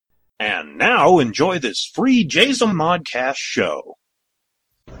And now enjoy this free Jason Modcast show.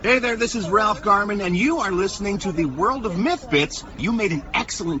 Hey there, this is Ralph Garman, and you are listening to the World of Myth Bits. You made an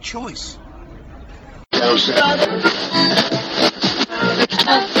excellent choice.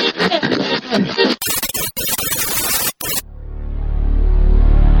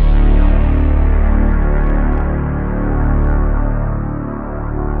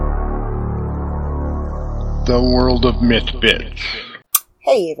 The World of Myth Bits.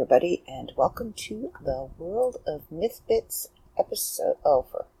 Hey everybody, and welcome to the World of Myth Bits episode. Oh,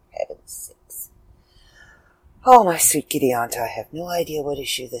 for heaven's sakes. Oh, my sweet Gideonta, I have no idea what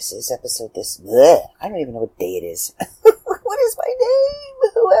issue this is, episode this. Bleh, I don't even know what day it is. What is my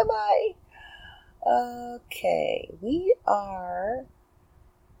name? Who am I? Okay, we are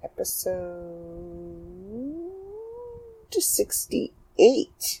episode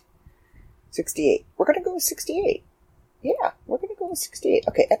 68. 68. We're going to go with 68. Yeah, we're going to go with 68.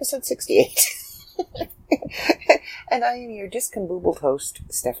 Okay, episode 68. And I am your discombobbled host,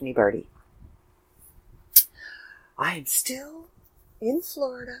 Stephanie Barty. I am still in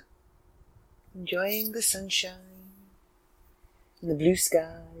Florida, enjoying the sunshine, and the blue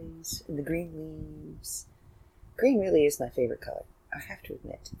skies, and the green leaves. Green really is my favorite color, I have to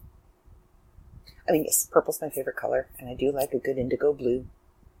admit. I mean, yes, purple's my favorite color, and I do like a good indigo blue.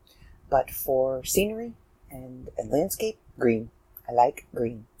 But for scenery and landscape, green. I like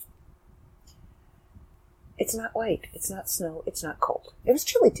green. It's not white. It's not snow. It's not cold. It was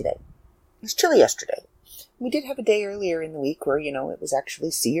chilly today. It was chilly yesterday. We did have a day earlier in the week where, it was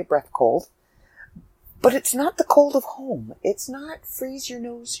actually see your breath cold. But it's not the cold of home. It's not freeze your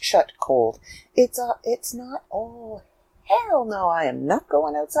nose shut cold. It's not, oh, hell no, I am not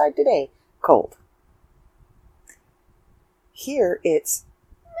going outside today cold. Here it's,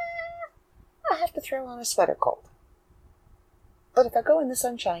 I have to throw on a sweater cold. But if I go in the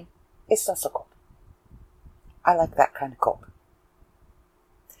sunshine, it's not so cold. I like that kind of cold.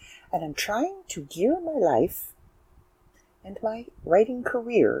 And I'm trying to gear my life and my writing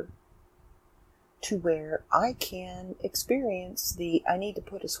career to where I can experience the I need to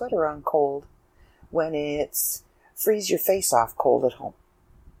put a sweater on cold when it's freeze your face off cold at home.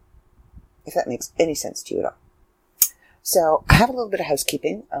 If that makes any sense to you at all. So, I have a little bit of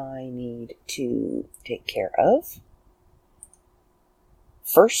housekeeping I need to take care of.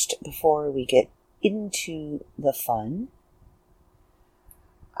 First, before we get into the fun.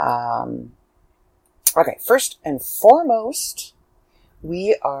 Okay, first and foremost,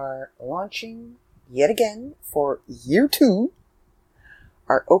 we are launching, yet again, for year 2,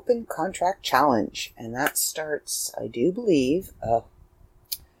 our Open Contract Challenge. And that starts, I do believe, of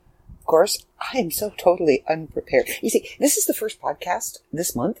course, I am so totally unprepared. You see, this is the first podcast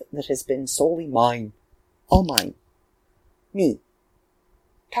this month that has been solely mine. All mine. Me.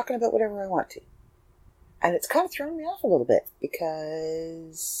 Talking about whatever I want to. And it's kind of thrown me off a little bit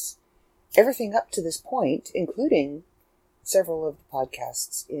because everything up to this point, including several of the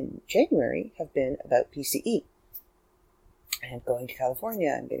podcasts in January, have been about PCE. And going to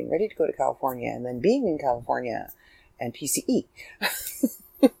California and getting ready to go to California and then being in California and PCE.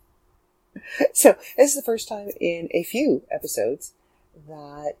 So, this is the first time in a few episodes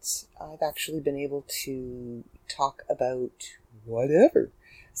that I've actually been able to talk about whatever.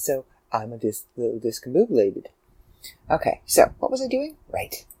 So, I'm a little discombobulated. Okay, so, what was I doing?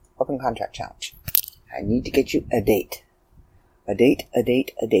 Right, Open Contract Challenge. I need to get you a date. A date.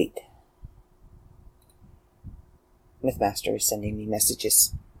 Mythmaster is sending me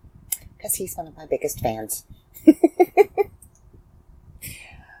messages because he's one of my biggest fans.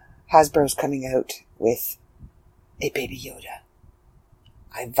 Hasbro's coming out with a Baby Yoda.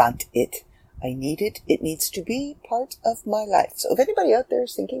 I want it. I need it. It needs to be part of my life. So if anybody out there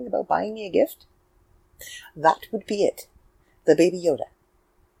is thinking about buying me a gift, that would be it. The Baby Yoda.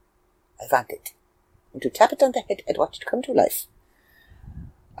 I want it. And to tap it on the head and watch it come to life.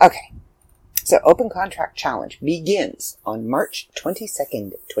 Okay. So Open Contract Challenge begins on March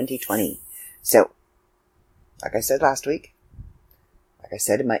 22nd, 2020. So, like I said last week, like I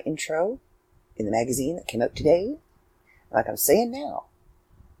said in my intro, in the magazine that came out today, like I'm saying now,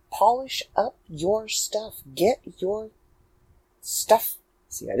 polish up your stuff. Get your stuff.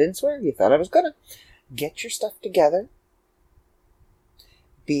 See, I didn't swear. You thought I was gonna. Get your stuff together.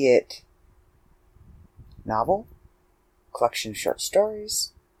 Be it novel, collection of short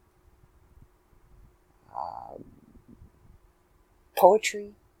stories,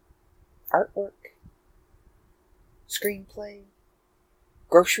 poetry, artwork, screenplay,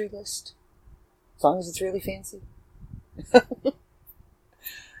 grocery list, as long as it's really fancy.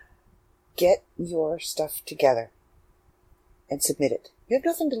 Get your stuff together and submit it You have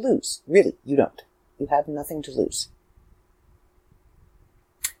nothing to lose. Really, you don't. You have nothing to lose.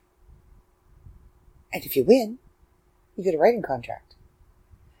 And if you win, you get a writing contract,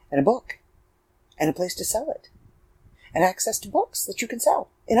 and a book, and a place to sell it, and access to books that you can sell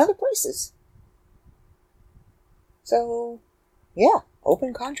in other places. So, yeah,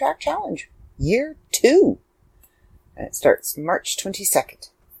 Open Contract Challenge, year 2. And it starts March 22nd.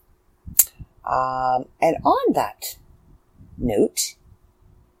 And on that note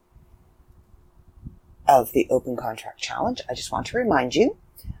of the Open Contract Challenge, I just want to remind you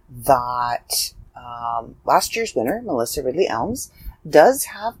that last year's winner, Melissa Ridley Elms, does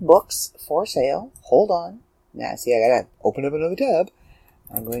have books for sale. Hold on. Now, see, I gotta open up another tab.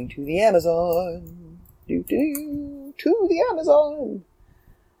 I'm going to the Amazon. To the Amazon.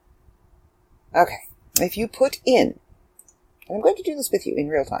 Okay. If you put in, and I'm going to do this with you in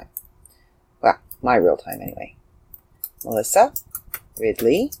real time. Well, my real time anyway. Melissa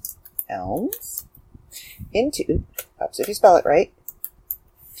Ridley Elms into, perhaps if you spell it right,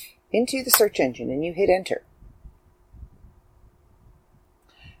 into the search engine and you hit enter.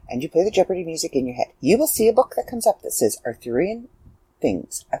 And you play the Jeopardy music in your head. You will see a book that comes up that says Arthurian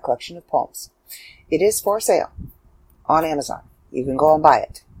Things, a collection of poems. It is for sale on Amazon. You can go and buy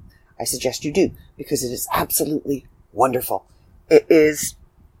it. I suggest you do, because it is absolutely wonderful. It is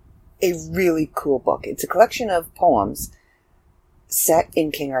a really cool book. It's a collection of poems set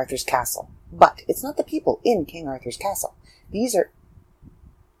in King Arthur's castle. But it's not the people in King Arthur's castle. These are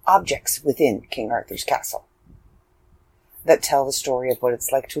objects within King Arthur's castle that tell the story of what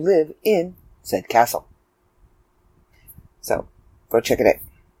it's like to live in said castle. So, go check it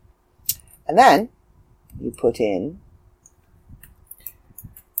out. And then, you put in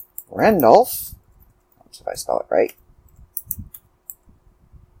Randolph, let's see if I spell it right,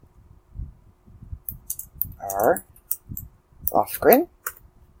 R. Lofgren,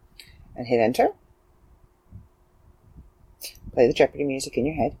 and hit enter. Play the Jeopardy music in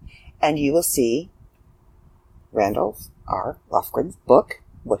your head, and you will see Randolph R. Lofgren's book,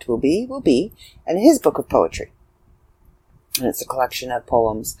 What Will Be, and his book of poetry. And it's a collection of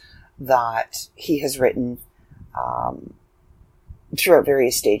poems that he has written throughout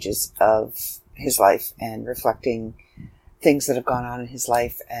various stages of his life and reflecting things that have gone on in his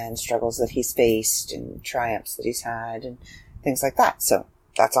life and struggles that he's faced and triumphs that he's had and things like that. So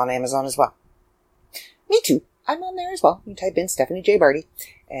that's on Amazon as well. Me too. I'm on there as well. You type in Stephanie J. Barty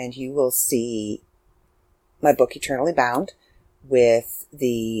and you will see my book Eternally Bound with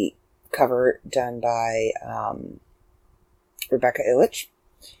the cover done by Rebecca Illich.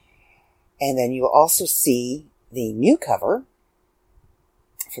 And then you will also see the new cover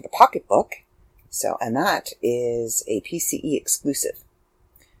for the pocketbook. So, and that is a PCE exclusive.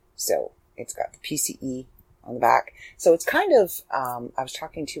 So it's got the PCE on the back. So it's kind of, I was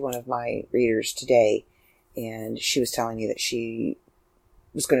talking to one of my readers today and she was telling me that she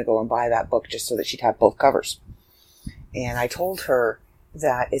was going to go and buy that book just so that she'd have both covers. And I told her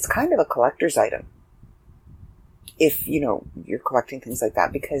that it's kind of a collector's item if, you know, you're collecting things like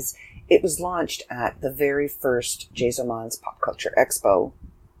that, because it was launched at the very first Jason Pop Culture Expo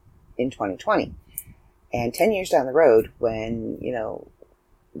in 2020. And 10 years down the road, when, you know,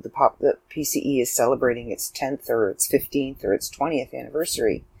 the PCE is celebrating its 10th or its 15th or its 20th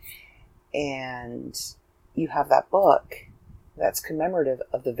anniversary, and you have that book that's commemorative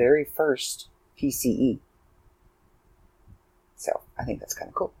of the very first PCE. So I think that's kind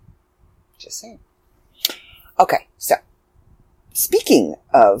of cool. Just saying. Okay, so speaking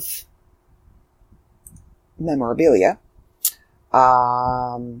of memorabilia,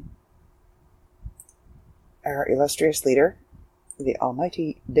 our illustrious leader, the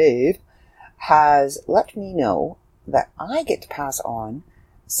almighty Dave, has let me know that I get to pass on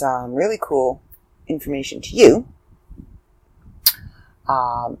some really cool information to you.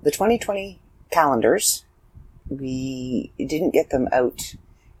 The 2020 calendars, we didn't get them out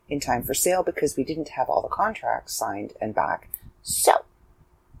in time for sale because we didn't have all the contracts signed and back. So,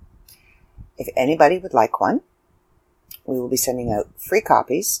 if anybody would like one, we will be sending out free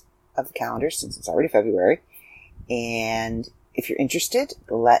copies of the calendar since it's already February. And if you're interested,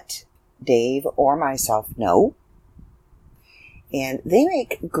 let Dave or myself know. And they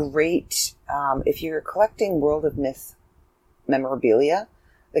make great, if you're collecting World of Myth memorabilia,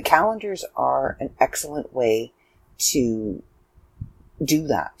 the calendars are an excellent way to do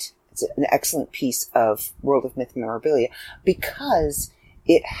that. It's an excellent piece of World of Myth memorabilia because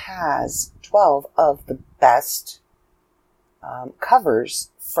it has 12 of the best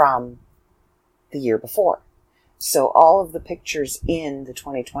covers from the year before. So all of the pictures in the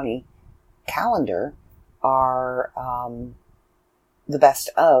 2020 calendar are the best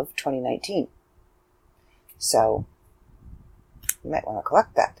of 2019. So you might want to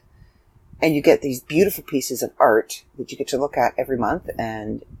collect that. And you get these beautiful pieces of art that you get to look at every month.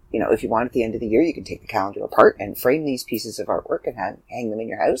 And, you know, if you want at the end of the year, you can take the calendar apart and frame these pieces of artwork and hang them in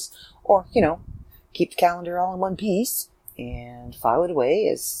your house. Or, you know, keep the calendar all in one piece and file it away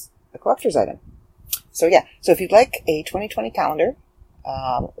as a collector's item. So yeah, so if you'd like a 2020 calendar,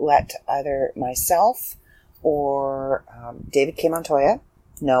 let either myself or David K. Montoya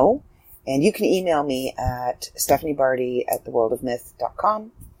know. And you can email me at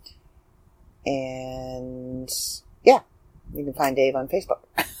stephaniebarty@theworldofmyth.com. And yeah, you can find Dave on Facebook.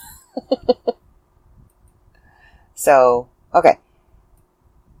 So, okay.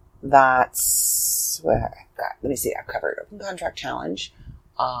 That's what I've got. Let me see. I've covered Open Contract Challenge.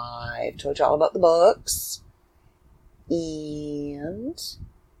 I've told you all about the books. And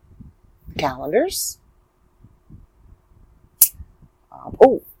the calendars.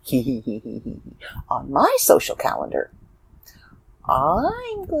 On my social calendar,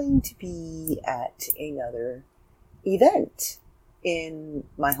 I'm going to be at another event in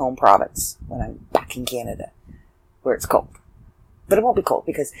my home province when I'm back in Canada, where it's cold. But it won't be cold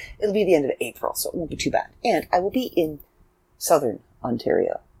because it'll be the end of April, so it won't be too bad. And I will be in southern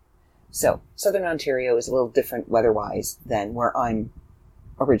Ontario. So southern Ontario is a little different weather-wise than where I'm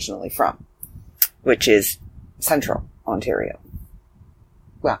originally from, which is central Ontario.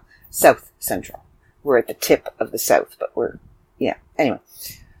 Well, south central. We're at the tip of the south, but yeah. Anyway.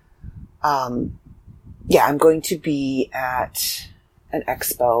 Yeah, I'm going to be at an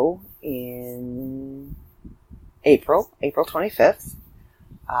expo in April 25th.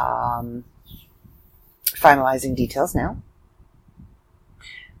 Finalizing details now.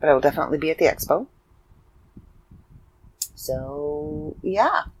 But I will definitely be at the expo. So,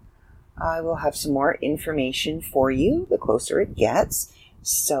 yeah. I will have some more information for you the closer it gets.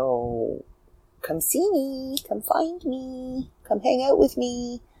 So, come see me. Come find me. Come hang out with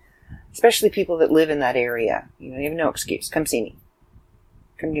me. Especially people that live in that area. You know, you have no excuse. Come see me.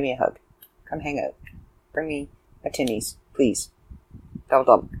 Come give me a hug. Come hang out. Bring me a Timmy's, please.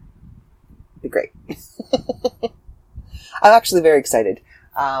 Double. Be great. I'm actually very excited.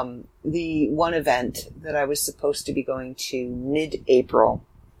 The one event that I was supposed to be going to mid-April,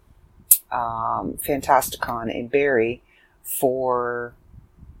 Fantasticon in Barrie, for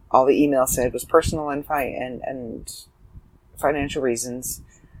all the email said was personal and financial reasons.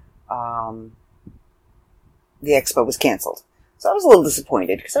 The expo was canceled. So I was a little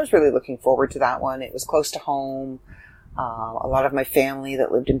disappointed because I was really looking forward to that one. It was close to home. A lot of my family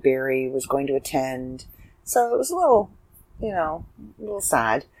that lived in Barrie was going to attend. So it was a little, a little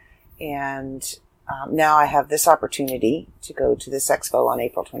sad. And now I have this opportunity to go to this expo on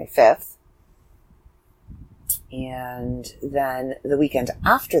April 25th. And then the weekend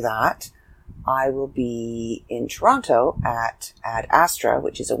after that, I will be in Toronto at Ad Astra,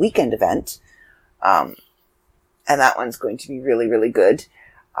 which is a weekend event. And that one's going to be really, really good.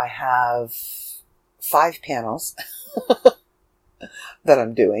 I have 5 panels that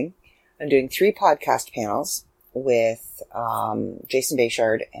I'm doing. I'm doing 3 podcast panels with Jason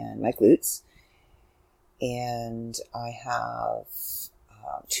Bayshard and Mike Lutz. And I have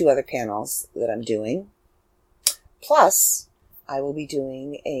 2 other panels that I'm doing. Plus, I will be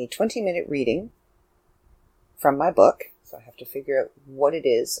doing a 20-minute reading from my book. So I have to figure out what it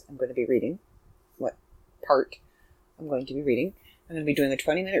is I'm going to be reading, what part I'm going to be reading. I'm going to be doing a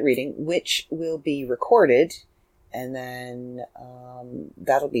 20-minute reading, which will be recorded, and then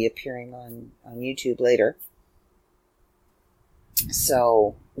that'll be appearing on YouTube later.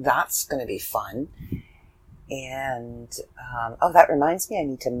 So that's going to be fun. And, that reminds me, I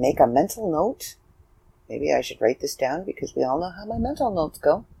need to make a mental note. Maybe I should write this down because we all know how my mental notes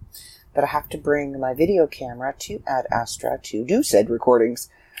go. But I have to bring my video camera to Ad Astra to do said recordings.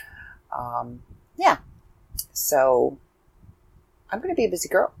 Yeah. So, I'm going to be a busy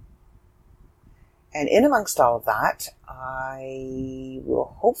girl. And in amongst all of that, I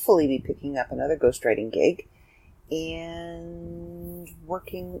will hopefully be picking up another ghostwriting gig and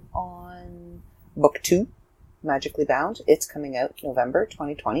working on book 2, Magically Bound. It's coming out November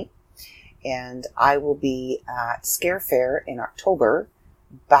 2020. And I will be at Scare Fair in October,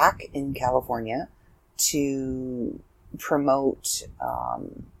 back in California, to promote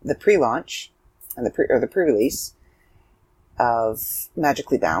the pre-launch and the pre-release of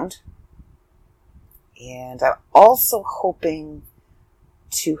Magically Bound. And I'm also hoping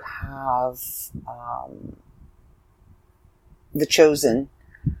to have The Chosen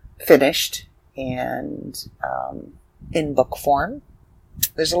finished and in book form.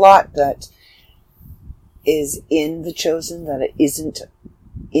 There's a lot that is in The Chosen that it isn't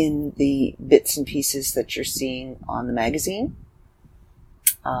in the bits and pieces that you're seeing on the magazine.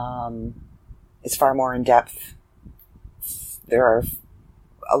 It's far more in depth. There are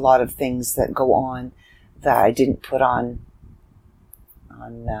a lot of things that go on that I didn't put on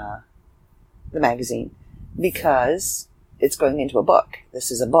the magazine because it's going into a book.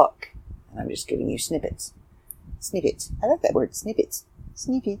 This is a book, and I'm just giving you snippets. Snippets. I like that word, snippets.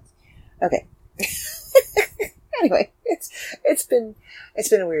 Snippets. Okay. Anyway, it's been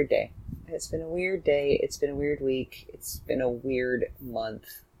a weird day. It's been a weird day. It's been a weird week. It's been a weird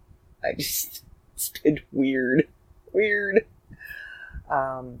month. It's been weird.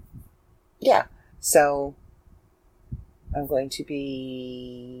 Yeah. So I'm going to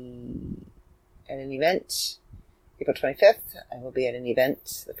be at an event April 25th. I will be at an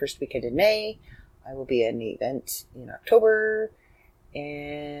event the first weekend in May. I will be at an event in October.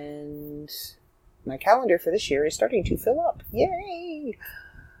 And my calendar for this year is starting to fill up. Yay!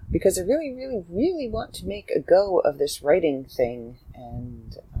 Because I really want to make a go of this writing thing.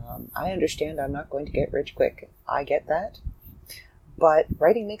 And I understand I'm not going to get rich quick. I get that. But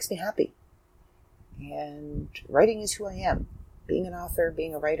writing makes me happy. And writing is who I am. Being an author,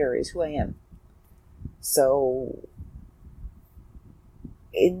 being a writer is who I am. So,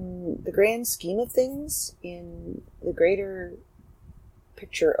 in the grand scheme of things, in the greater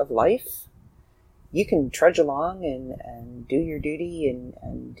picture of life, you can trudge along and do your duty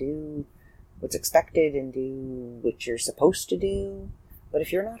and do what's expected and do what you're supposed to do. But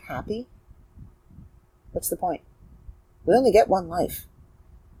if you're not happy, what's the point? We only get one life.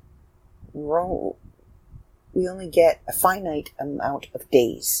 We only get a finite amount of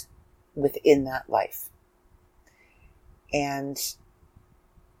days within that life. And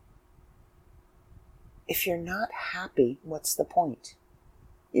if you're not happy, what's the point?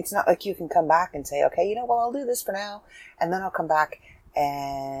 It's not like you can come back and say, okay, I'll do this for now, and then I'll come back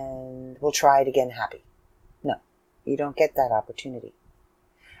and we'll try it again happy. No, you don't get that opportunity.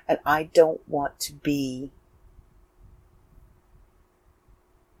 And I don't want to be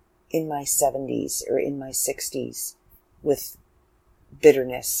in my 70s or in my 60s with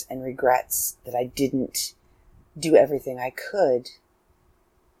bitterness and regrets that I didn't do everything I could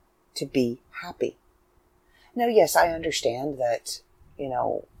to be happy. Now, yes, I understand that,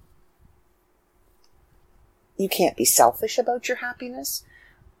 you can't be selfish about your happiness,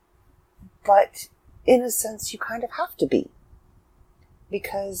 but in a sense, you kind of have to be.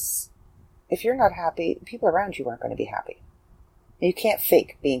 Because if you're not happy, people around you aren't going to be happy. You can't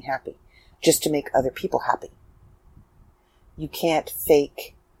fake being happy just to make other people happy. You can't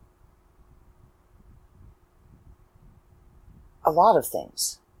fake a lot of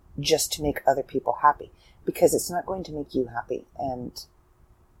things just to make other people happy, because it's not going to make you happy, and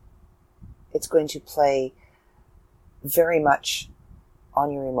it's going to play very much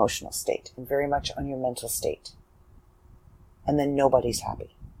on your emotional state and very much on your mental state. And then nobody's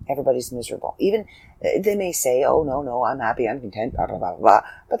happy. Everybody's miserable. Even they may say, oh, no, I'm happy, I'm content, blah, blah, blah, blah.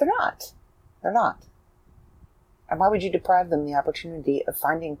 But they're not. They're not. And why would you deprive them the opportunity of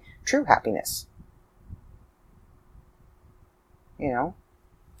finding true happiness? Even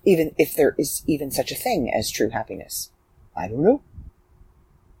if there is even such a thing as true happiness. I don't know.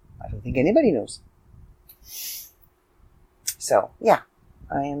 I don't think anybody knows. So, yeah,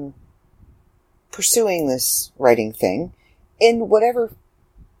 I am pursuing this writing thing in whatever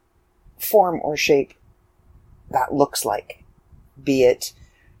form or shape that looks like. Be it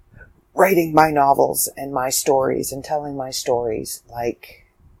writing my novels and my stories and telling my stories, like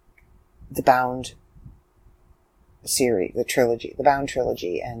the Bound series, the Bound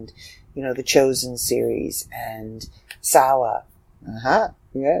trilogy, and, the Chosen series, and Sala.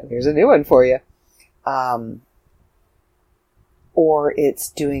 Yeah, here's a new one for you. Or it's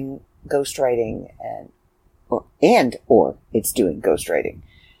doing ghostwriting or it's doing ghostwriting.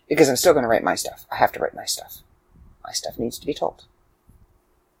 Because I'm still going to write my stuff. I have to write my stuff. My stuff needs to be told.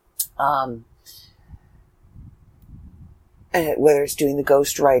 Whether it's doing the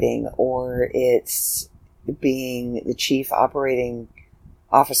ghostwriting or it's being the chief operating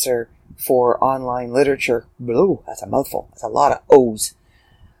officer for online literature. Blue, that's a mouthful. That's a lot of O's.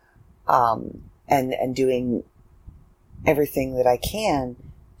 And doing everything that I can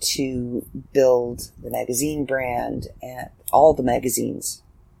to build the magazine brand and all the magazines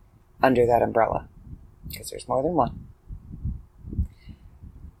under that umbrella, because there's more than one.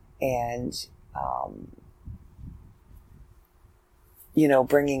 And,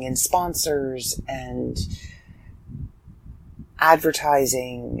 bringing in sponsors and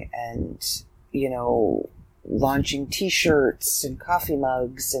advertising and, launching t-shirts and coffee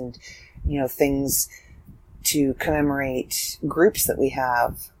mugs and, things to commemorate groups that we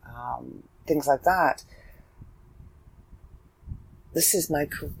have, things like that. This is my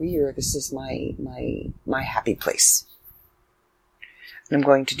career. This is my happy place. And I'm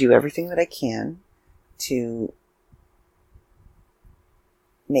going to do everything that I can to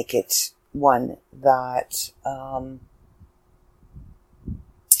make it one that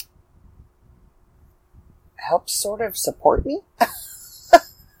helps sort of support me.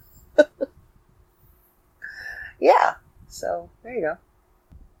 Yeah, so there you go.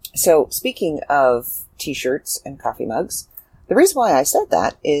 So speaking of t-shirts and coffee mugs, the reason why I said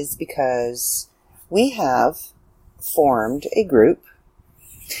that is because we have formed a group.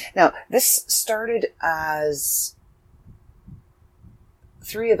 Now, this started as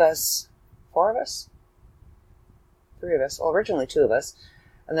 3 of us, 4 of us? 3 of us. Well, originally 2 of us,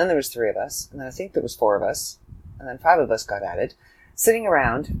 and then there was 3 of us, and then I think there was 4 of us, and then 5 of us got added, sitting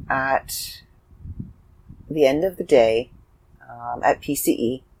around at the end of the day at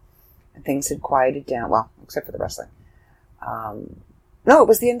PCE, and things had quieted down, well, except for the wrestling. No, it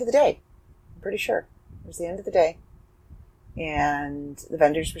was the end of the day. I'm pretty sure. It was the end of the day. And the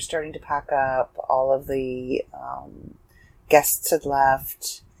vendors were starting to pack up. All of the guests had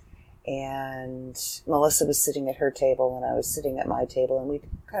left. And Melissa was sitting at her table and I was sitting at my table. And we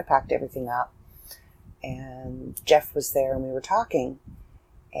kind of packed everything up. And Jeff was there and we were talking.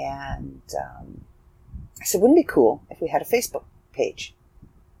 And I said, wouldn't it be cool if we had a Facebook page?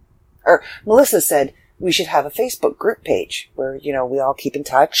 Or Melissa said, we should have a Facebook group page where, you know, we all keep in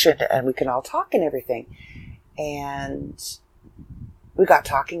touch and we can all talk and everything. And we got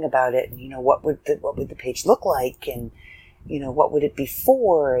talking about it and, you know, what would the page look like and, you know, what would it be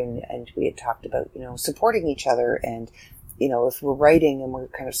for? And we had talked about, you know, supporting each other and, you know, if we're writing and we're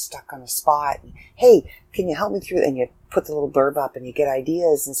kind of stuck on a spot, and, hey, can you help me through? And you put the little blurb up and you get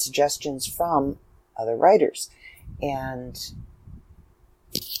ideas and suggestions from other writers. And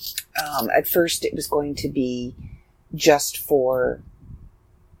at first it was going to be just for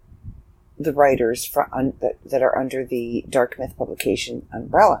the writers that are under the Dark Myth publication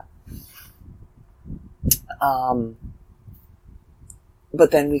umbrella.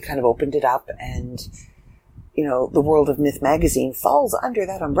 But then we kind of opened it up and, you know, the World of Myth magazine falls under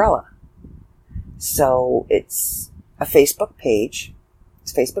that umbrella. So it's a Facebook page,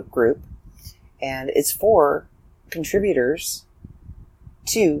 it's a Facebook group, and it's for contributors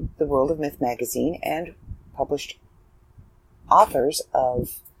to the World of Myth magazine and published authors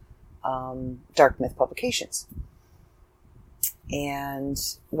of Dark Myth publications. And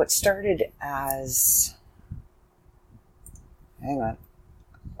what started as... Hang on.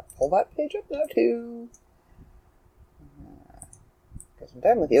 Pull that page up now too. Because I'm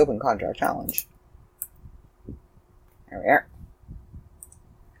done with the open contract challenge. There we are.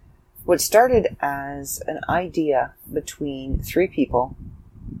 What started as an idea between 3 people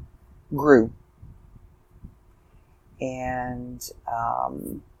grew. And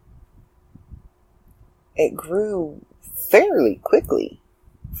it grew fairly quickly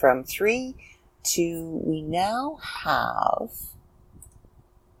from 3 to we now have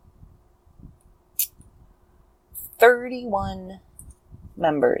 31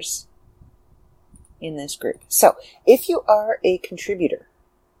 members in this group. So if you are a contributor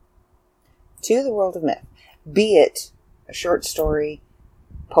to the World of Myth, be it a short story,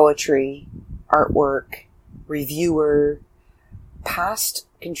 poetry, artwork, reviewer, past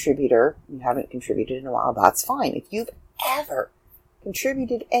contributor, you haven't contributed in a while, that's fine. If you've ever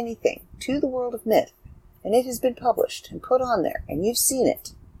contributed anything to the World of Myth, and it has been published and put on there, and you've seen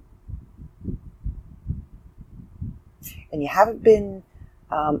it, and you haven't been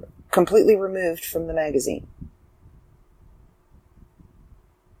completely removed from the magazine,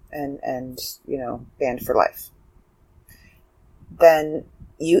 and you know, banned for life, then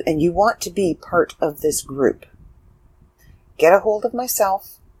you want to be part of this group, get a hold of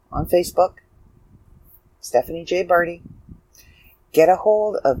myself on Facebook, Stephanie J. Barty. Get a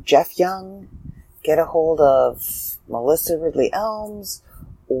hold of Jeff Young. Get a hold of Melissa Ridley Elms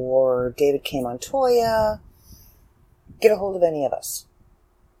or David K. Montoya. Get a hold of any of us.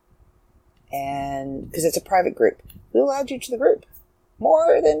 And because it's a private group, we'll add you to the group.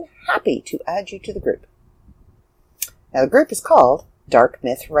 More than happy to add you to the group. Now the group is called Dark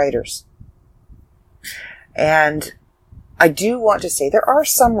Myth Writers. And I do want to say there are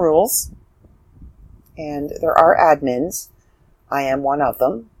some rules and there are admins. I am one of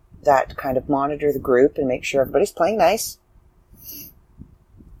them that kind of monitor the group and make sure everybody's playing nice.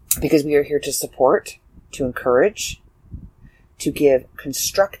 Because we are here to support, to encourage, to give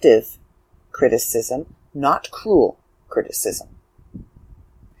constructive criticism, not cruel criticism.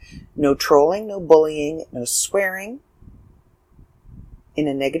 No trolling, no bullying, no swearing in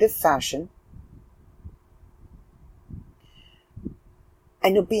a negative fashion.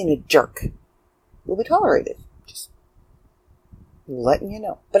 And no being a jerk will be tolerated. Just letting you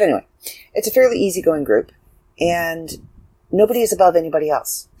know. But anyway, it's a fairly easygoing group, and nobody is above anybody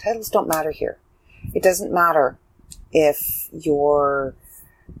else. Titles don't matter here. It doesn't matter if you're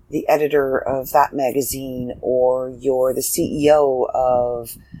the editor of that magazine or you're the CEO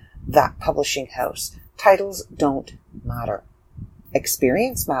of that publishing house. Titles don't matter.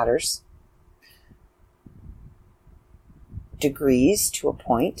 Experience matters. Degrees to a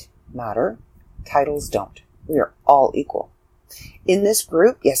point matter. Titles don't. We are all equal. In this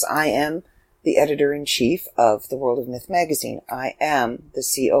group, yes, I am the editor-in-chief of the World of Myth magazine. I am the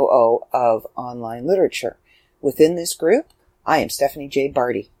COO of online literature. Within this group, I am Stephanie J.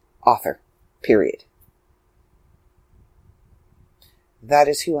 Barty, author, period. That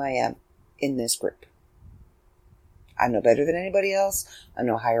is who I am in this group. I'm no better than anybody else. I'm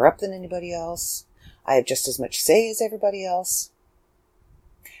no higher up than anybody else. I have just as much say as everybody else.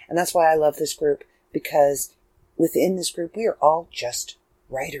 And that's why I love this group, because within this group, we are all just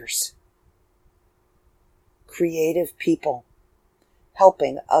writers. Creative people.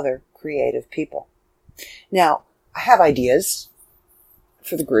 Helping other creative people. Now, I have ideas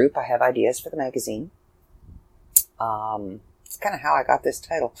for the group. I have ideas for the magazine. It's kind of how I got this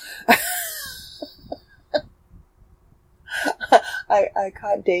title. I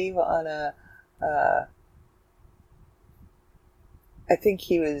caught Dave on I think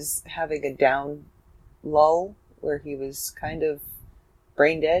he was having a down lull where he was kind of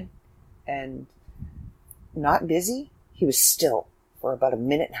brain dead and not busy. He was still for about a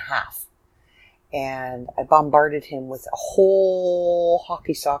minute and a half. And I bombarded him with a whole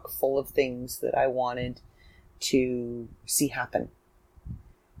hockey sock full of things that I wanted to see happen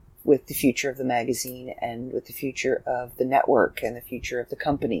with the future of the magazine and with the future of the network and the future of the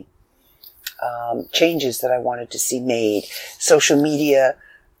company. Changes that I wanted to see made, social media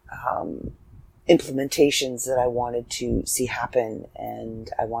implementations that I wanted to see happen, and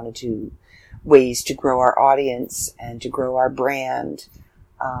I wanted to ways to grow our audience and to grow our brand.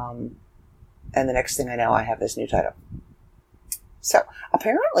 And the next thing I know, I have this new title. So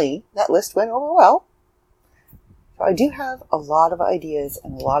apparently that list went over well. So I do have a lot of ideas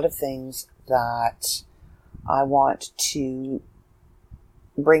and a lot of things that I want to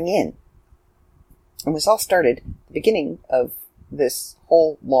bring in. And this all started at the beginning of this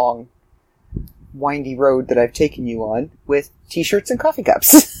whole long, windy road that I've taken you on with t-shirts and coffee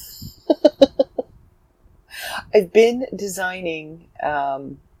cups. I've been designing,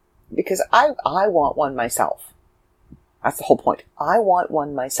 because I want one myself. That's the whole point. I want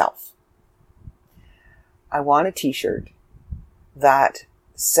one myself. I want a t-shirt that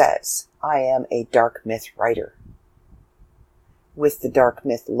says I am a Dark Myth writer with the Dark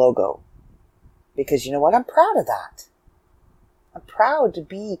Myth logo. Because you know what? I'm proud of that. I'm proud to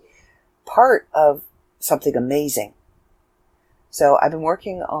be part of something amazing. So I've been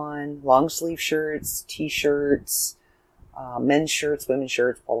working on long sleeve shirts, t-shirts, men's shirts, women's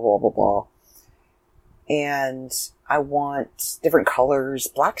shirts, blah, blah, blah, blah. And I want different colors.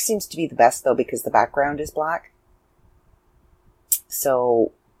 Black seems to be the best though, because the background is black.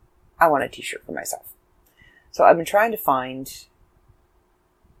 So I want a t-shirt for myself. So I've been trying to find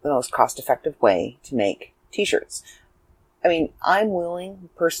the most cost-effective way to make t-shirts. I mean, I'm willing,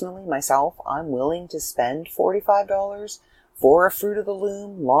 personally, myself, I'm willing to spend $45 for a Fruit of the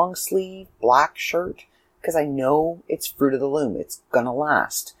Loom long sleeve black shirt, because I know it's Fruit of the Loom. It's gonna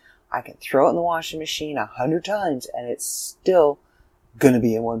last. I can throw it in the washing machine 100 times and it's still gonna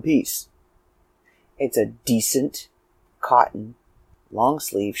be in one piece. It's a decent cotton long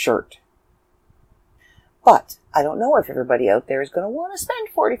sleeve shirt. But I don't know if everybody out there is going to want to spend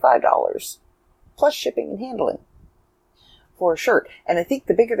 $45 plus shipping and handling for a shirt. And I think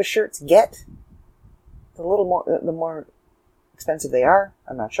the bigger the shirts get, the more expensive they are.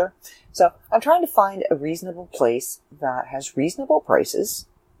 I'm not sure. So I'm trying to find a reasonable place that has reasonable prices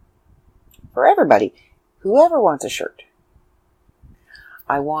for everybody. Whoever wants a shirt.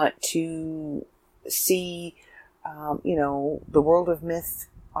 I want to see, the World of Myth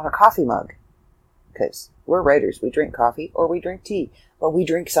on a coffee mug. Because we're writers. We drink coffee or we drink tea. But we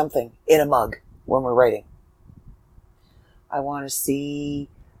drink something in a mug when we're writing. I want to see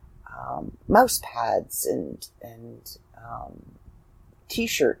mouse pads and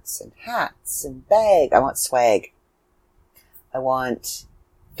t-shirts and hats and bag. I want swag. I want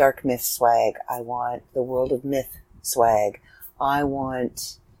Dark Myth swag. I want the World of Myth swag. I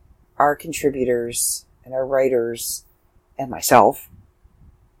want our contributors and our writers and myself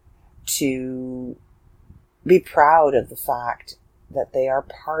to be proud of the fact that they are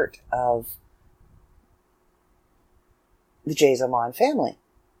part of the Jazomon family,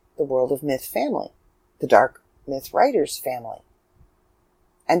 the World of Myth family, the Dark Myth Writers family,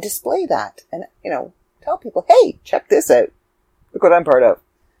 and display that and, tell people, hey, check this out. Look what I'm part of.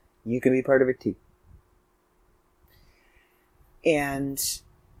 You can be part of it too. And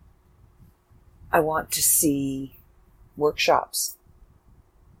I want to see workshops.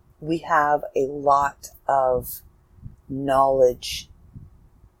 We have a lot of knowledge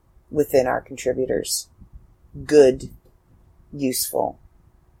within our contributors. Good, useful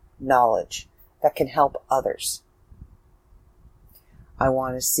knowledge that can help others. I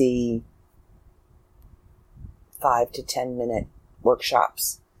want to see 5 to 10 minute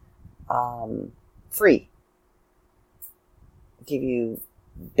workshops, free. Give you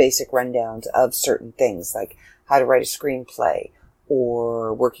basic rundowns of certain things like how to write a screenplay,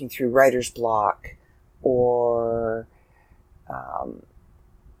 or working through writer's block, or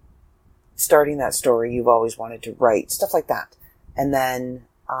starting that story you've always wanted to write, stuff like that. And then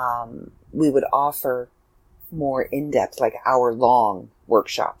we would offer more in-depth, like hour-long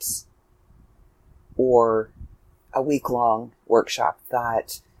workshops, or a week-long workshop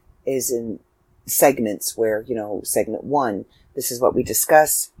that is in segments where, segment 1, this is what we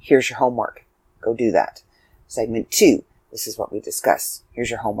discuss, here's your homework, go do that. Segment 2, this is what we discuss, here's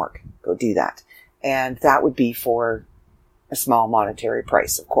your homework, go do that. And that would be for a small monetary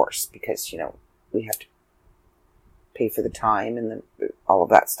price, of course, because, we have to pay for the time and all of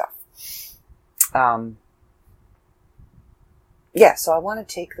that stuff. So I want to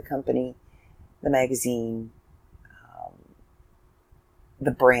take the company, the magazine,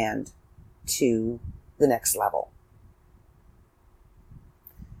 the brand to the next level.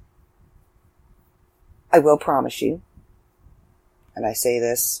 I will promise you, and I say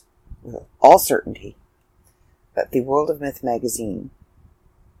this with all certainty, that the World of Myth magazine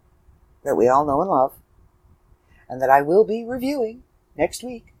that we all know and love, and that I will be reviewing next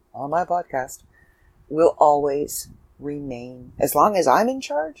week on my podcast, will always remain, as long as I'm in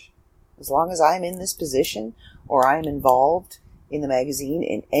charge, as long as I'm in this position, or I am involved in the magazine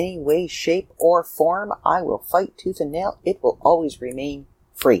in any way, shape, or form, I will fight tooth and nail. It will always remain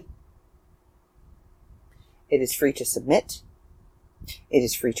free. It is free to submit. It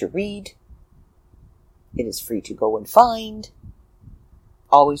is free to read. It is free to go and find.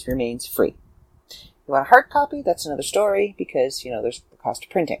 Always remains free. You want a hard copy? That's another story, because, there's the cost of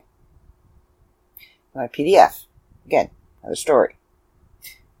printing. You want a PDF? Again, another story.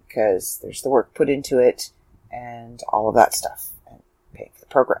 Because there's the work put into it and all of that stuff. And paying for the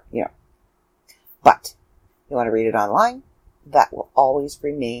program, But you want to read it online? That will always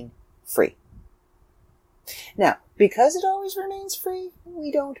remain free. Now, because it always remains free,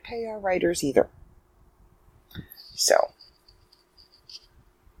 we don't pay our writers either. So,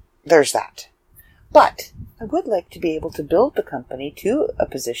 there's that. But I would like to be able to build the company to a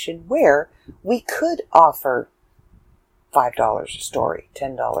position where we could offer $5 a story,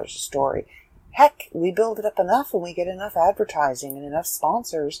 $10 a story. Heck, we build it up enough and we get enough advertising and enough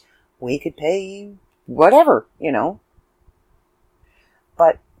sponsors, we could pay whatever,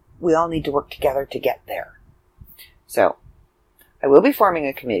 But we all need to work together to get there. So, I will be forming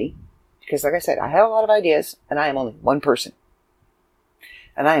a committee, because like I said, I have a lot of ideas, and I am only one person.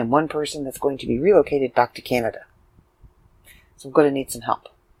 And I am one person that's going to be relocated back to Canada. So I'm going to need some help.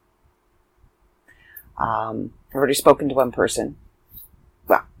 I've already spoken to one person.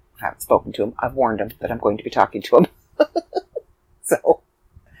 Well, I haven't spoken to him. I've warned him that I'm going to be talking to him.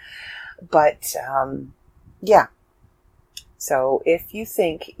 Yeah. So if you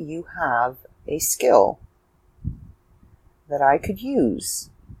think you have a skill that I could use,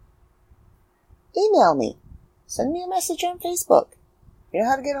 email me. Send me a message on Facebook. You know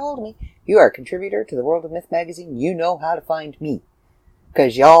how to get a hold of me. You are a contributor to the World of Myth magazine. You know how to find me.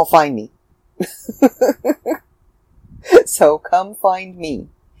 Because y'all find me. So come find me.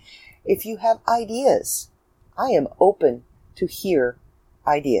 If you have ideas, I am open to hear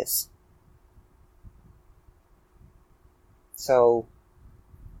ideas. So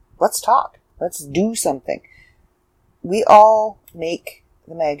let's talk. Let's do something. We all make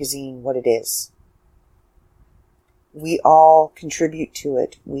the magazine what it is. We all contribute to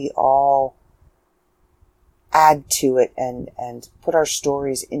it. We all add to it and put our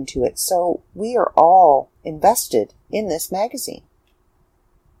stories into it. So we are all invested in this magazine.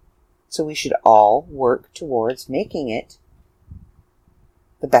 So we should all work towards making it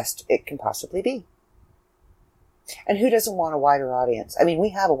the best it can possibly be. And who doesn't want a wider audience? I mean, we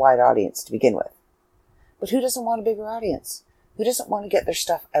have a wide audience to begin with. But who doesn't want a bigger audience? Who doesn't want to get their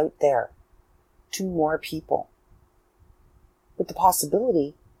stuff out there to more people? With the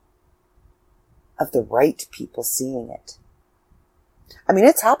possibility of the right people seeing it. I mean,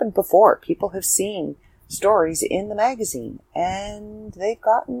 it's happened before. People have seen stories in the magazine and they've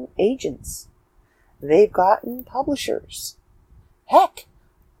gotten agents. They've gotten publishers. Heck,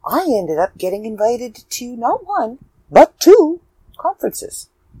 I ended up getting invited to not one, but 2 conferences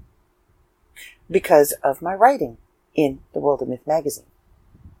because of my writing in the World of Myth magazine.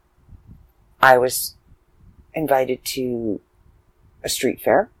 I was invited to a street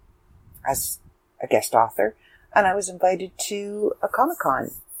fair as a guest author, and I was invited to a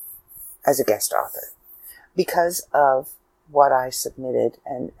Comic-Con as a guest author because of what I submitted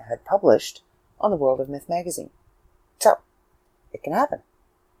and had published on the World of Myth magazine. So, it can happen.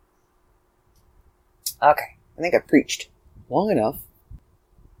 Okay, I think I preached long enough.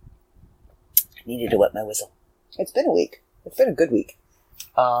 I needed to wet my whistle. It's been a week. It's been a good week.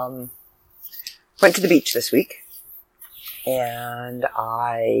 Went to the beach this week, and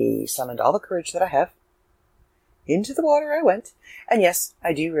I summoned all the courage that I have. Into the water I went. And yes,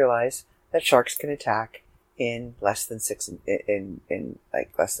 I do realize that sharks can attack in less than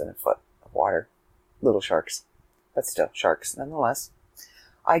less than a foot of water. Little sharks. But still, sharks nonetheless.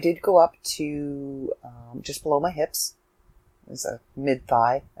 I did go up to just below my hips. It was a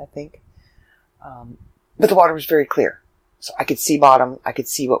mid-thigh, I think. But the water was very clear. So I could see bottom. I could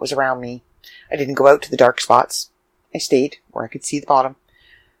see what was around me. I didn't go out to the dark spots. I stayed where I could see the bottom.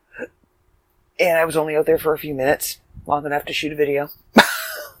 And I was only out there for a few minutes, long enough to shoot a video.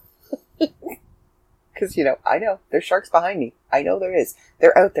 Because, I know there's sharks behind me. I know there is.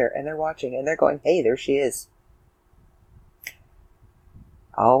 They're out there and they're watching and they're going, hey, there she is.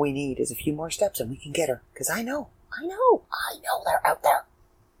 All we need is a few more steps and we can get her. Because I know they're out there.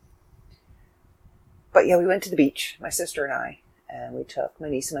 But yeah, we went to the beach, my sister and we took my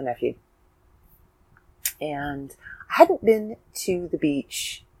niece and my nephew. And I hadn't been to the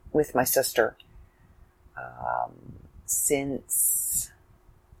beach with my sister since,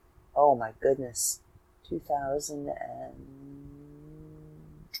 oh my goodness, 2000 and...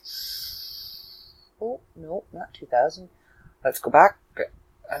 Oh, no, not 2000. Let's go back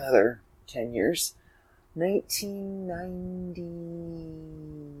another 10 years.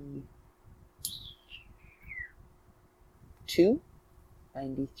 1992,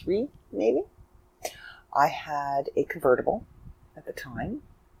 93, maybe. I had a convertible at the time.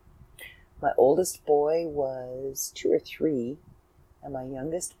 My oldest boy was 2 or 3, and my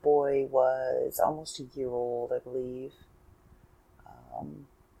youngest boy was almost a year old, I believe.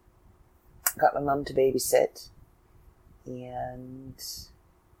 Got my mom to babysit, and if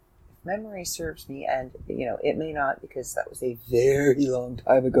memory serves me, and it may not because that was a very long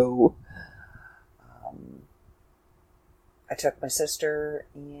time ago, I took my sister,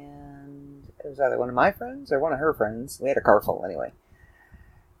 and it was either one of my friends or one of her friends. We had a car full anyway.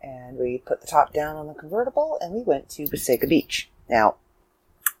 And we put the top down on the convertible, and we went to Wasaga Beach. Now,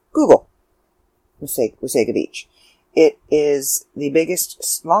 Google Wasaga Beach. It is the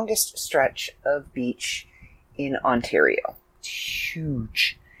biggest, longest stretch of beach in Ontario. It's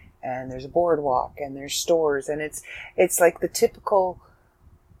huge. And there's a boardwalk, and there's stores, and it's like the typical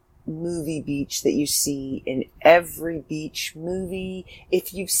movie beach that you see in every beach movie.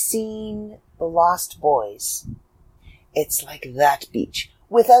 If you've seen The Lost Boys, it's like that beach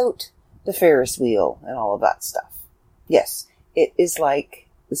without the Ferris wheel and all of that stuff. Yes, it is like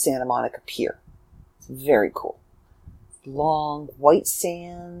the Santa Monica Pier. It's very cool. Long white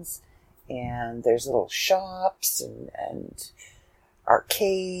sands, and there's little shops and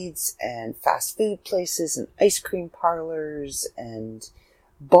arcades and fast food places and ice cream parlors and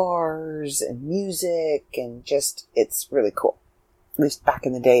bars and music, and just, it's really cool. At least back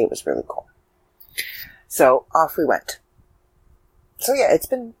in the day, it was really cool. So off we went. So yeah, it's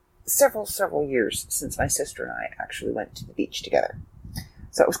been several years since my sister and I actually went to the beach together.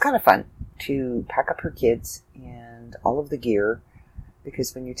 So it was kind of fun to pack up her kids and all of the gear,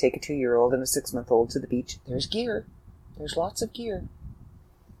 because when you take a 2-year-old and a 6-month-old to the beach, there's gear. There's lots of gear.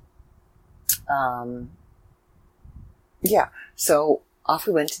 Yeah, so off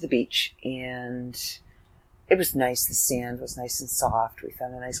we went to the beach, and it was nice. The sand was nice and soft. We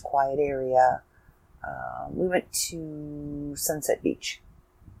found a nice quiet area. We went to Sunset Beach,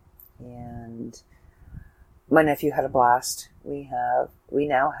 and my nephew had a blast. We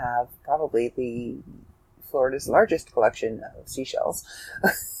now have probably Florida's largest collection of seashells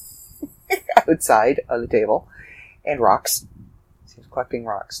outside on the table, and rocks. He was collecting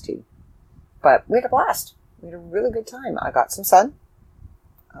rocks too. But we had a blast. We had a really good time. I got some sun.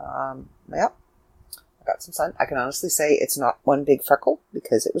 Yep. I got some sun. I can honestly say it's not one big freckle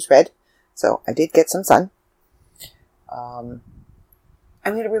because it was red. So I did get some sun. And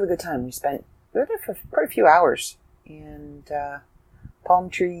we had a really good time. We were there for quite a few hours. And palm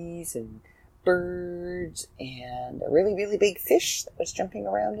trees and birds and a really, really big fish that was jumping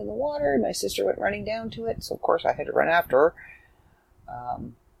around in the water. My sister went running down to it. So, of course, I had to run after her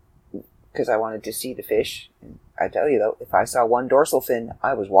because I wanted to see the fish. And I tell you, though, if I saw one dorsal fin,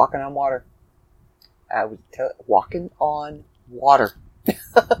 I was walking on water. I was walking on water.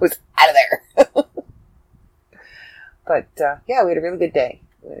 I was out of there. But, yeah, we had a really good day.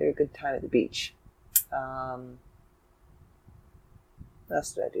 We had a good time at the beach. What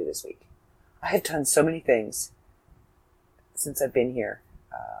else did I do this week? I have done so many things since I've been here.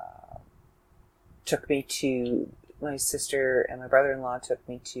 My sister and my brother-in-law took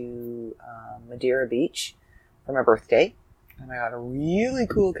me to Madeira Beach for my birthday. And I got a really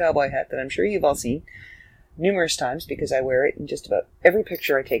cool cowboy hat that I'm sure you've all seen numerous times because I wear it in just about every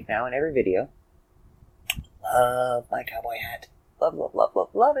picture I take now and every video. Love my cowboy hat. Love, love, love, love,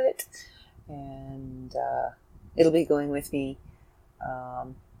 love it. And it'll be going with me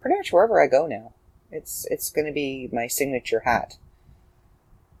pretty much wherever I go now. It's going to be my signature hat.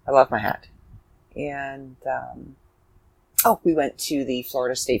 I love my hat. And, we went to the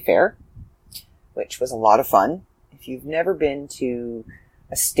Florida State Fair, which was a lot of fun. If you've never been to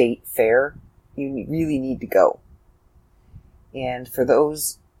a state fair, you really need to go. And for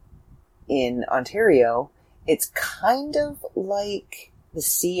those in Ontario, it's kind of like the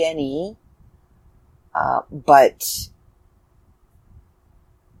CNE, but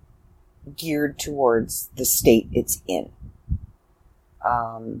geared towards the state it's in.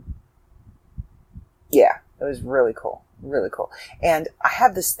 Yeah, it was really cool. Really cool. And I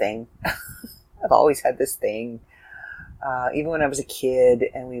have this thing. I've always had this thing. Even when I was a kid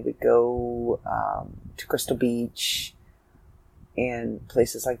and we would go to Crystal Beach and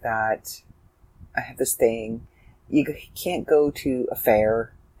places like that, I have this thing. You can't go to a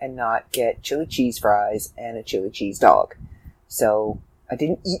fair and not get chili cheese fries and a chili cheese dog. So I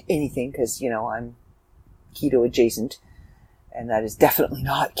didn't eat anything because, I'm keto adjacent, and that is definitely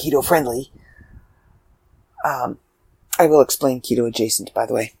not keto friendly. I will explain keto adjacent, by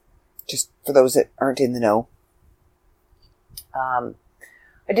the way, just for those that aren't in the know. I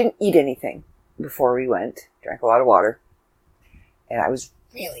didn't eat anything before we went, drank a lot of water, and I was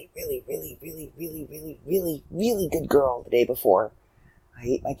really, really, really, really, really, really, really, really good girl the day before. I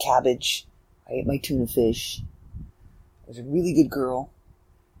ate my cabbage. I ate my tuna fish. I was a really good girl.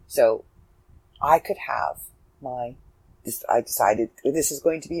 So I could have I decided this is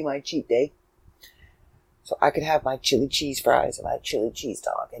going to be my cheat day. So I could have my chili cheese fries and my chili cheese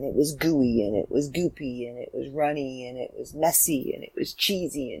dog. And it was gooey and it was goopy and it was runny and it was messy and it was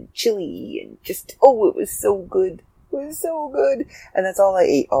cheesy and chili and just, it was so good. It was so good. And that's all I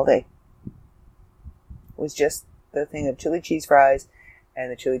ate all day. It was just the thing of chili cheese fries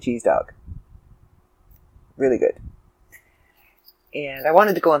and the chili cheese dog. Really good. And I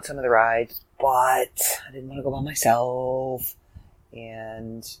wanted to go on some of the rides, but I didn't want to go by myself.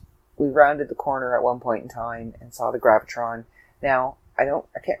 And we rounded the corner at one point in time and saw the Gravitron. Now, I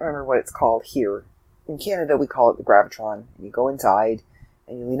can't remember what it's called here. In Canada, we call it the Gravitron. You go inside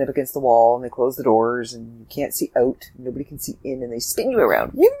and you lean up against the wall and they close the doors and you can't see out. Nobody can see in and they spin you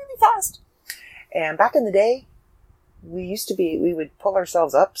around really, really fast. And back in the day, we would pull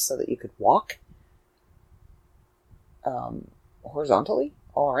ourselves up so that you could walk horizontally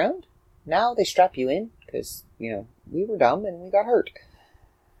all around. Now they strap you in because, we were dumb and we got hurt.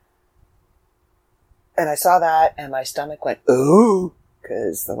 And I saw that and my stomach went, oh,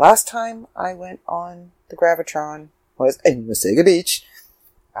 because the last time I went on the Gravitron was in Wasaga Beach.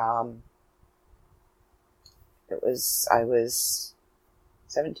 I was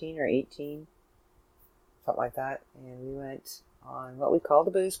 17 or 18, something like that. And we went on what we called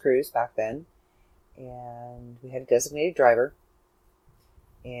the booze cruise back then. And we had a designated driver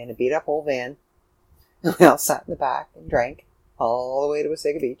and a beat up old van. We all sat in the back and drank all the way to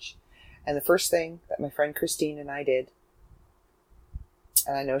Wasaga Beach. And the first thing that my friend Christine and I did,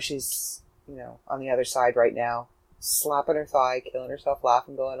 and I know she's, on the other side right now, slapping her thigh, killing herself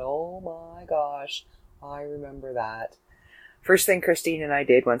laughing, going, oh my gosh, I remember that. First thing Christine and I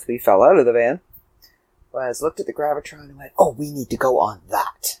did once we fell out of the van was looked at the Gravitron and went, oh, we need to go on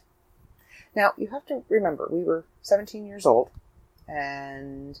that. Now, you have to remember, we were 17 years old,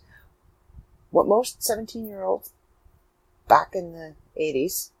 and what most 17-year-olds back in the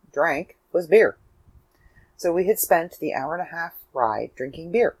 80s drank was beer. So we had spent the hour-and-a-half ride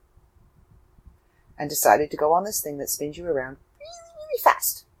drinking beer and decided to go on this thing that spins you around really, really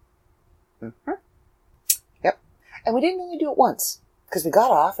fast. And we didn't only do it once, because we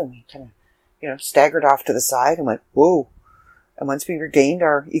got off and we kind of, staggered off to the side and went, whoa. And once we regained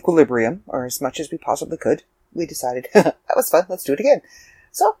our equilibrium, or as much as we possibly could, we decided, that was fun, let's do it again.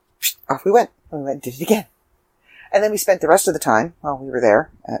 So, off we went. And we went and did it again. And then we spent the rest of the time, while we were there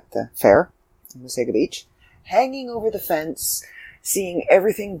at the fair in Wasaga Beach, hanging over the fence, seeing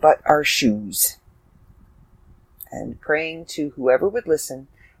everything but our shoes, and praying to whoever would listen,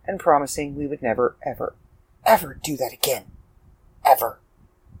 and promising we would never, ever, ever do that again. Ever.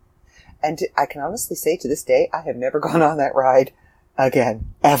 And I can honestly say to this day, I have never gone on that ride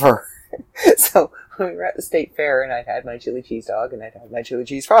again. Ever. So, when we were at the state fair, and I'd had my chili cheese dog, and I'd had my chili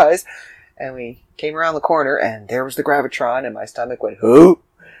cheese fries, and we came around the corner, and there was the Gravitron, and my stomach went, who?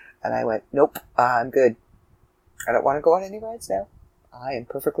 And I went, nope, I'm good. I don't want to go on any rides now. I am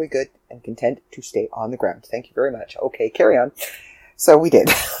perfectly good and content to stay on the ground. Thank you very much. Okay, carry on. So we did.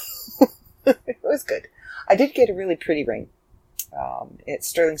 It was good. I did get a really pretty ring. It's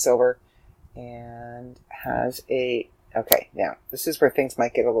sterling silver and has okay, now this is where things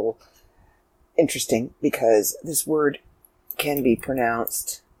might get a little interesting because this word can be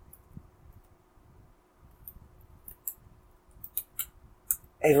pronounced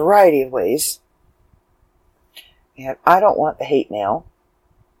a variety of ways. And I don't want the hate mail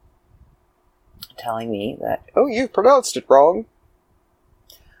telling me that, oh, you pronounced it wrong.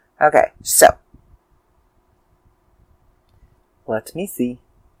 Okay, so let me see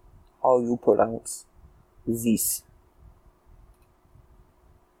how you pronounce this.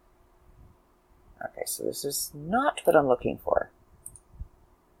 Okay, so this is not what I'm looking for.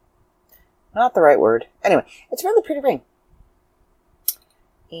 Not the right word. Anyway, it's a really pretty ring.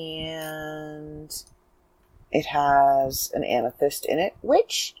 And it has an amethyst in it,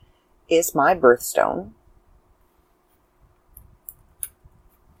 which is my birthstone.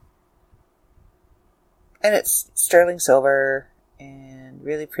 And it's sterling silver and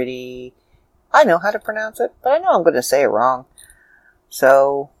really pretty. I know how to pronounce it, but I know I'm going to say it wrong.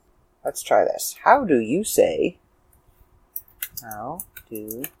 So, let's try this. How do you pronounce?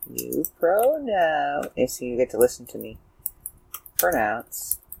 So you get to listen to me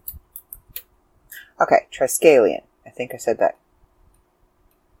pronounce. Okay, Triskelion. I think I said that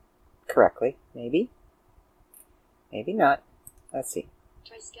correctly. Maybe. Maybe not. Let's see.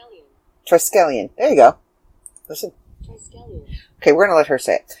 Triskelion. There you go. Listen. Triskelion. Okay, we're going to let her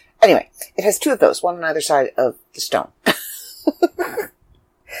say it. Anyway, it has two of those, one on either side of the stone.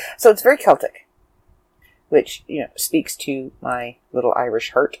 So it's very Celtic, which, speaks to my little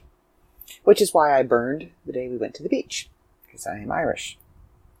Irish heart, which is why I burned the day we went to the beach, because I am Irish.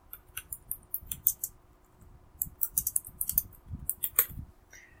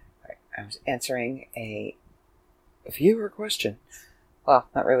 I was answering a viewer question. Well,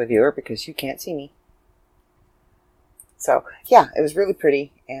 not really viewer, because you can't see me. So, yeah, it was really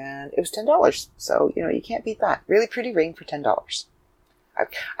pretty, and it was $10. So, you can't beat that. Really pretty ring for $10.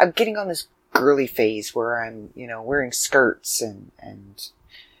 I'm getting on this girly phase where I'm, wearing skirts and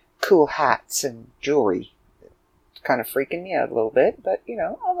cool hats and jewelry. It's kind of freaking me out a little bit, but,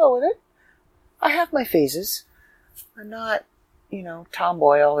 I'll go with it. I have my phases. I'm not,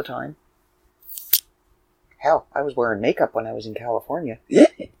 tomboy all the time. Hell, I was wearing makeup when I was in California.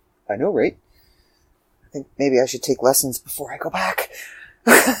 I know, right? I think maybe I should take lessons before I go back.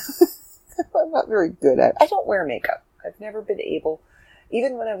 I'm not very good at it. I don't wear makeup. I've never been able,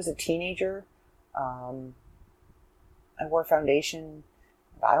 even when I was a teenager, I wore foundation,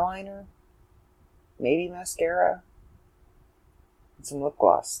 eyeliner, maybe mascara, and some lip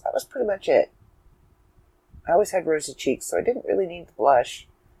gloss. That was pretty much it. I always had rosy cheeks, so I didn't really need the blush.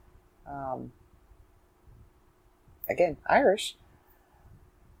 Again, Irish.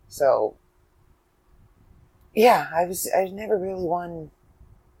 So, yeah, I was never really one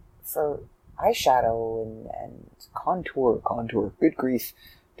for eyeshadow and contour. Good grief.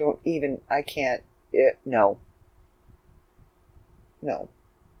 I can't, no,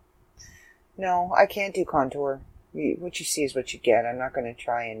 I can't do contour. What you see is what you get. I'm not going to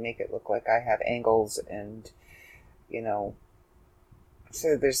try and make it look like I have angles and,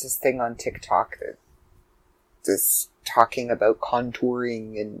 so there's this thing on TikTok that's talking about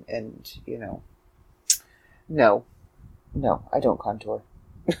contouring and no, I don't contour.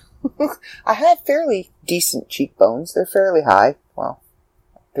 I have fairly decent cheekbones. They're fairly high. Well,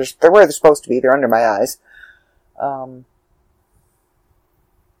 they're where they're supposed to be. They're under my eyes.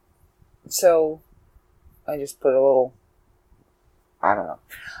 So I just put a little, I don't know.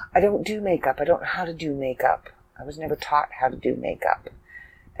 I don't do makeup. I don't know how to do makeup. I was never taught how to do makeup.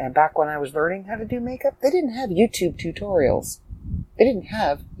 And back when I was learning how to do makeup, they didn't have YouTube tutorials. They didn't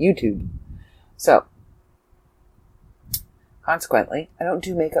have YouTube. So, consequently, I don't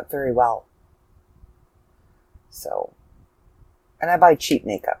do makeup very well. So, and I buy cheap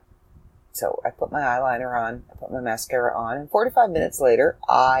makeup. So I put my eyeliner on, I put my mascara on, and 45 minutes later,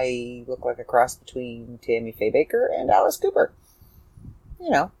 I look like a cross between Tammy Faye Baker and Alice Cooper. You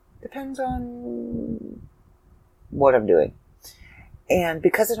know, depends on what I'm doing. And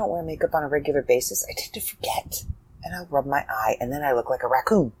because I don't wear makeup on a regular basis, I tend to forget. And I'll rub my eye, and then I look like a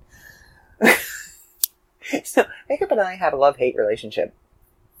raccoon. So makeup and I have a love-hate relationship.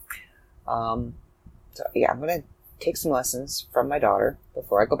 So yeah, I'm going to take some lessons from my daughter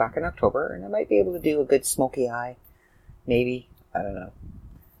before I go back in October, and I might be able to do a good smoky eye. Maybe. I don't know.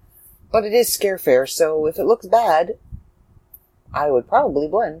 But it is Scare Fair, so if it looks bad, I would probably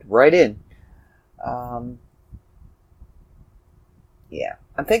blend right in. Yeah.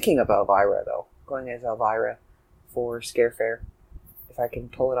 I'm thinking of Elvira, though. Going as Elvira for Scare Fair. If I can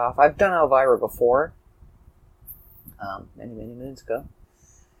pull it off. I've done Elvira before. Many moons ago.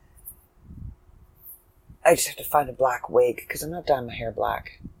 I just have to find a black wig, because I'm not dyeing my hair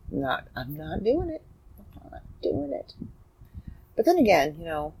black. I'm not doing it. I'm not doing it. But then again, you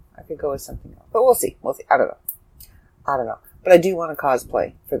know, I could go with something else. But we'll see. I don't know. But I do want to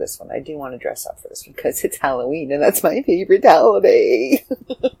cosplay for this one. I do want to dress up for this one, because it's Halloween, and that's my favorite holiday.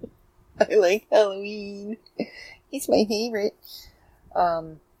 I like Halloween. It's my favorite.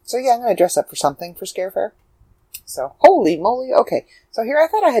 So yeah, I'm going to dress up for something for Scare Fair. So, holy moly. Okay. So here I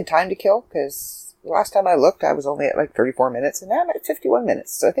thought I had time to kill, because the last time I looked, I was only at like 34 minutes, and now I'm at 51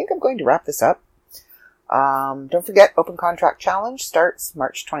 minutes. So I think I'm going to wrap this up. Don't forget, Open Contract Challenge starts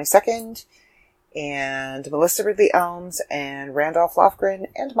March 22nd, and Melissa Ridley Elms and Randolph Lofgren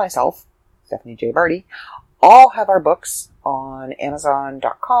and myself, Stephanie J. Barty, all have our books on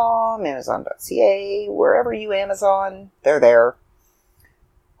Amazon.com, Amazon.ca, wherever you Amazon, they're there.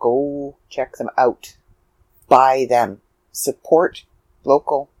 Go check them out. Buy them. Support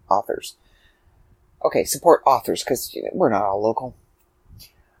local authors. Okay, support authors, because we're not all local.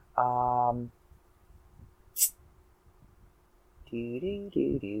 What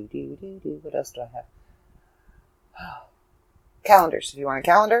else do I have? Calendars. If you want a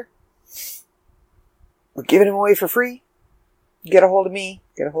calendar, we're giving them away for free. Get a hold of me.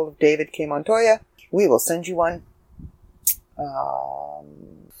 Get a hold of David K. Montoya. We will send you one.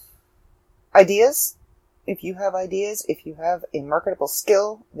 Ideas. If you have ideas, if you have a marketable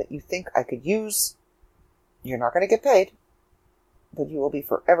skill that you think I could use, you're not going to get paid, but you will be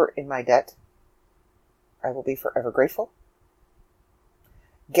forever in my debt. I will be forever grateful.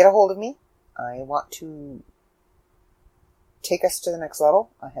 Get a hold of me. I want to take us to the next level.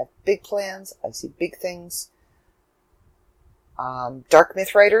 I have big plans. I see big things. Dark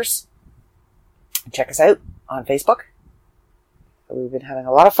Myth Writers. Check us out on Facebook. We've been having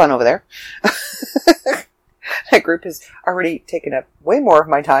a lot of fun over there. That group has already taken up way more of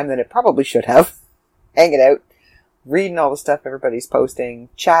my time than it probably should have. Hanging out, reading all the stuff everybody's posting,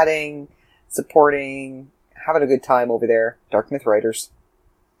 chatting, supporting, having a good time over there. Dark Myth Writers.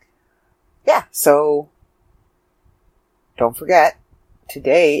 Yeah, so don't forget,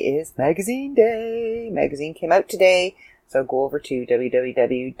 today is magazine day. Magazine came out today, so go over to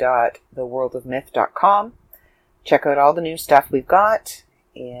www.theworldofmyth.com. Check out all the new stuff we've got,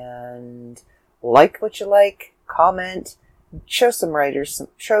 and like what you like, comment, show the writers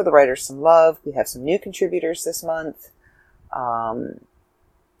some love. We have some new contributors this month.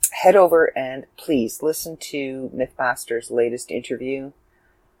 Head over and please listen to Mythmaster's latest interview.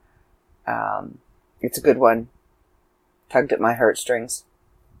 It's a good one. Tugged at my heartstrings.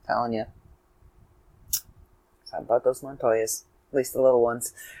 Telling you. Something about those Montoyas. At least the little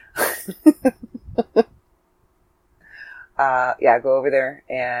ones. Yeah, go over there,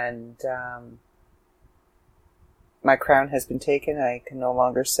 and my crown has been taken. I can no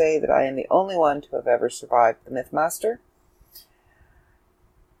longer say that I am the only one to have ever survived the Mythmaster.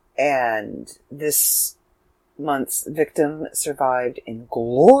 And this month's victim survived in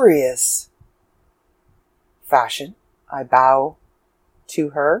glorious fashion. I bow to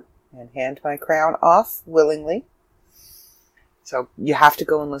her and hand my crown off willingly. So you have to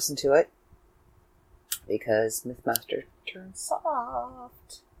go and listen to it, because Mythmaster turns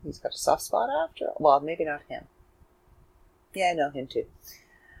soft. He's got a soft spot after all. Well, maybe not him. Yeah, I know him too.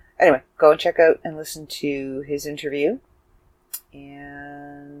 Anyway, go and check out and listen to his interview.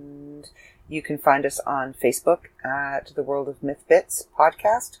 And you can find us on Facebook at the World of Myth Bits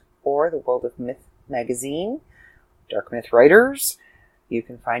podcast, or the World of Myth magazine, Dark Myth Writers. You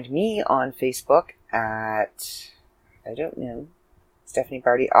can find me on Facebook at, I don't know, Stephanie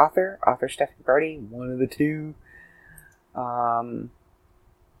Barty author Stephanie Barty, one of the two.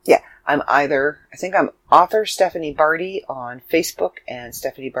 Yeah, I think I'm author Stephanie Barty on Facebook and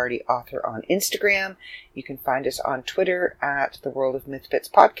Stephanie Barty author on Instagram. You can find us on Twitter at the World of Myth Bits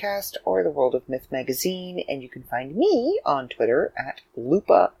Podcast or the World of Myth Magazine. And you can find me on Twitter at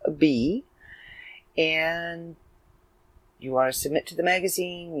Lupa B. And you want to submit to the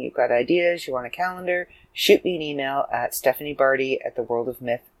magazine, you've got ideas, you want a calendar, shoot me an email at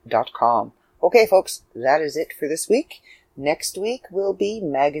stephaniebarty@theworldofmyth.com. Okay, folks, that is it for this week. Next week will be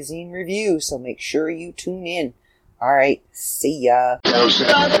magazine review, so make sure you tune in. All right, see ya.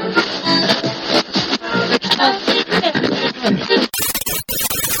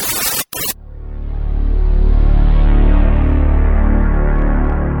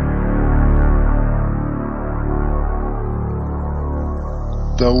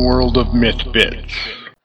 The World of Myth Bits.